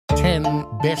10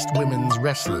 Best Women's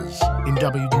Wrestlers in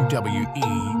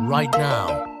WWE right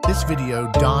now. This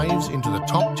video dives into the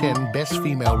top 10 best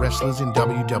female wrestlers in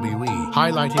WWE,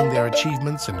 highlighting their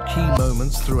achievements and key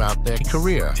moments throughout their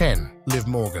career. 10. Liv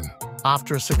Morgan.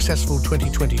 After a successful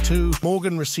 2022,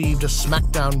 Morgan received a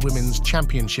SmackDown Women's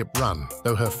Championship run.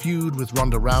 Though her feud with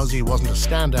Ronda Rousey wasn't a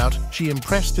standout, she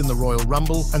impressed in the Royal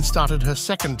Rumble and started her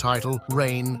second title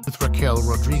reign with Raquel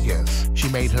Rodriguez. She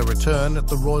made her return at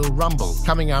the Royal Rumble,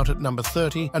 coming out at number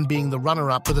 30 and being the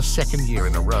runner-up for the second year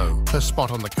in a row. Her spot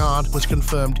on the card was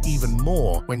confirmed even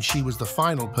more when she was the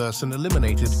final person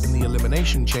eliminated in the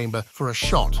Elimination Chamber for a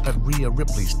shot at Rhea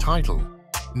Ripley's title.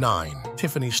 9.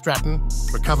 Tiffany Stratton.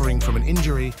 Recovering from an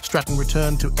injury, Stratton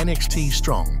returned to NXT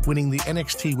strong, winning the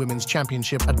NXT Women's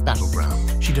Championship at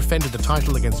Battleground. She defended the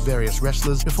title against various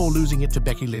wrestlers before losing it to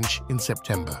Becky Lynch in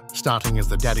September. Starting as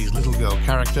the Daddy's Little Girl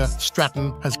character,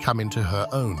 Stratton has come into her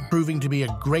own, proving to be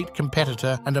a great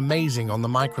competitor and amazing on the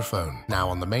microphone. Now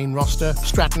on the main roster,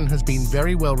 Stratton has been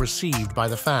very well received by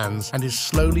the fans and is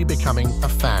slowly becoming a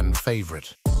fan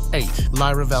favorite. 8.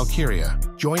 Lyra Valkyria.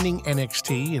 Joining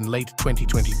NXT in late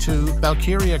 2022,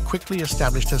 Valkyria quickly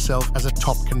established herself as a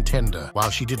top contender. While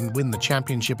she didn't win the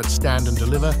championship at Stand and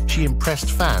Deliver, she impressed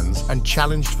fans and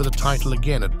challenged for the title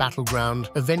again at Battleground,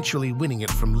 eventually winning it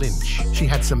from Lynch. She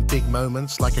had some big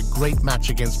moments, like a great match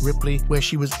against Ripley, where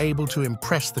she was able to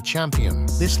impress the champion.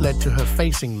 This led to her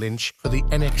facing Lynch for the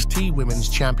NXT Women's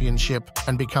Championship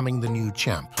and becoming the new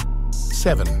champ.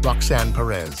 7. Roxanne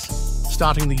Perez.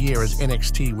 Starting the year as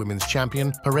NXT Women's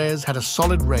Champion, Perez had a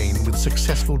solid reign with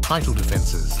successful title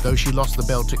defenses. Though she lost the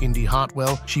belt to Indy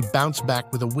Hartwell, she bounced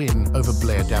back with a win over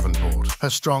Blair Davenport. Her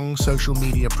strong social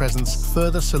media presence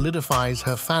further solidifies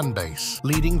her fan base,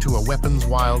 leading to a Weapons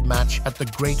Wild match at the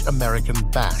Great American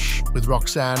Bash, with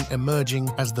Roxanne emerging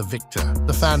as the victor.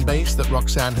 The fan base that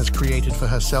Roxanne has created for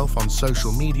herself on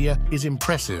social media is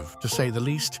impressive, to say the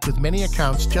least, with many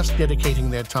accounts just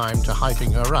dedicating their time to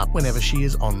hyping her up whenever she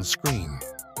is on screen.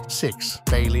 6.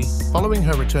 Bayley. Following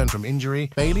her return from injury,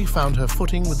 Bayley found her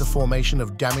footing with the formation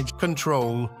of Damage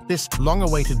Control. This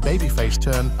long-awaited babyface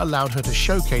turn allowed her to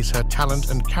showcase her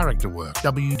talent and character work.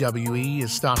 WWE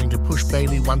is starting to push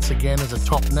Bayley once again as a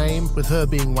top name, with her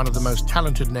being one of the most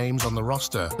talented names on the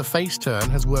roster. The face turn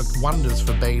has worked wonders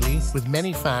for Bayley, with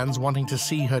many fans wanting to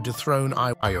see her dethrone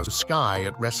Io Sky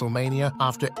at WrestleMania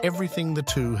after everything the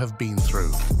two have been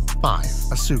through. 5.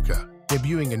 Asuka.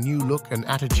 Debuting a new look and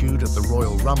attitude at the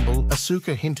Royal Rumble,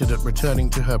 Asuka hinted at returning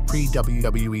to her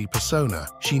pre-WWE persona.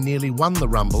 She nearly won the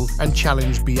Rumble and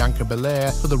challenged Bianca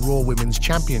Belair for the Raw Women's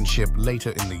Championship later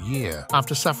in the year.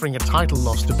 After suffering a title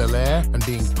loss to Belair and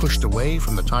being pushed away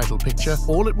from the title picture,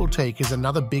 all it will take is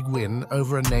another big win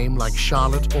over a name like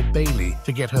Charlotte or Bayley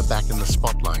to get her back in the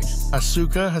spotlight.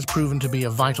 Asuka has proven to be a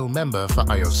vital member for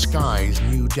Io Sky's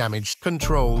new Damage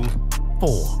Control.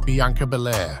 4. Bianca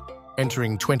Belair.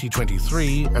 Entering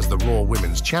 2023 as the Raw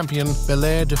Women's Champion,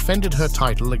 Belair defended her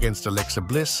title against Alexa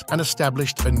Bliss and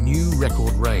established a new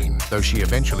record reign. Though she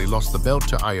eventually lost the belt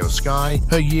to Io Sky,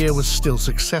 her year was still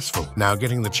successful. Now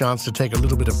getting the chance to take a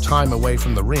little bit of time away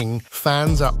from the ring,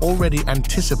 fans are already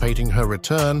anticipating her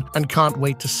return and can't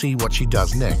wait to see what she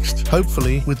does next.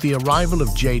 Hopefully, with the arrival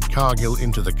of Jade Cargill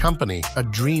into the company, a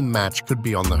dream match could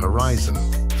be on the horizon.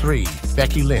 3.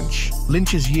 Becky Lynch.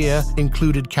 Lynch's year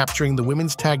included capturing the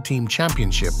Women's Tag Team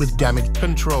Championship with Damage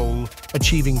Control,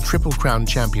 achieving Triple Crown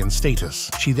Champion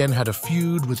status. She then had a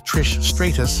feud with Trish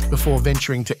Stratus before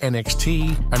venturing to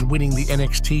NXT and winning the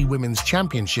NXT Women's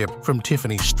Championship from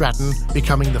Tiffany Stratton,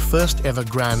 becoming the first ever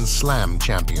Grand Slam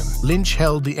champion. Lynch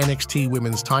held the NXT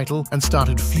Women's title and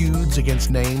started feuds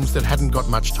against names that hadn't got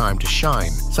much time to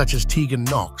shine, such as Tegan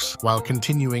Nox, while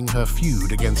continuing her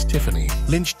feud against Tiffany.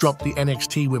 Lynch dropped the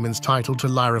NXT Women's title to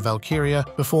Lyra Valkyria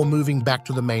before moving back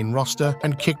to the main roster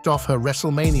and kicked off her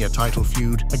WrestleMania title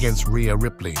feud against Rhea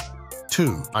Ripley.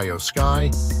 2. Io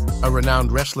Sky. A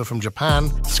renowned wrestler from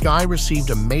Japan, Sky received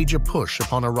a major push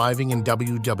upon arriving in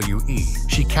WWE.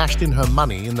 She cashed in her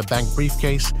Money in the Bank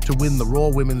briefcase to win the Raw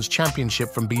Women's Championship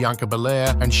from Bianca Belair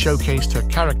and showcased her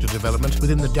character development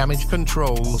within the Damage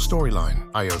Control storyline.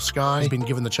 Io Sky has been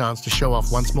given the chance to show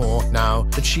off once more now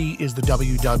that she is the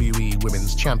WWE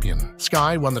Women's Champion.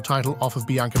 Sky won the title off of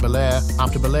Bianca Belair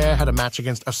after Belair had a match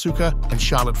against Asuka and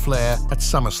Charlotte Flair at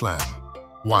SummerSlam.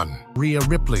 1. Rhea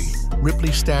Ripley.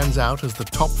 Ripley stands out as the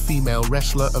top female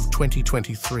wrestler of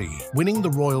 2023. Winning the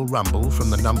Royal Rumble from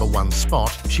the #1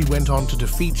 spot, she went on to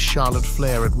defeat Charlotte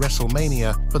Flair at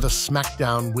WrestleMania for the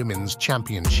SmackDown Women's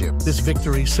Championship. This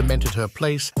victory cemented her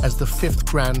place as the 5th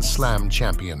Grand Slam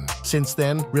champion. Since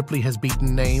then, Ripley has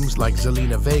beaten names like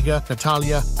Zelina Vega,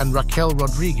 Natalya, and Raquel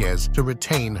Rodriguez to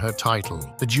retain her title.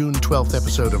 The June 12th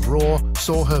episode of Raw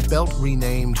saw her belt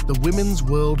renamed the Women's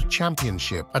World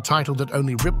Championship, a title that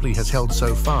only Ripley has held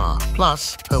so far.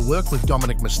 Plus, her work with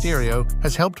Dominic Mysterio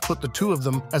has helped put the two of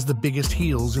them as the biggest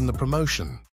heels in the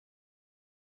promotion.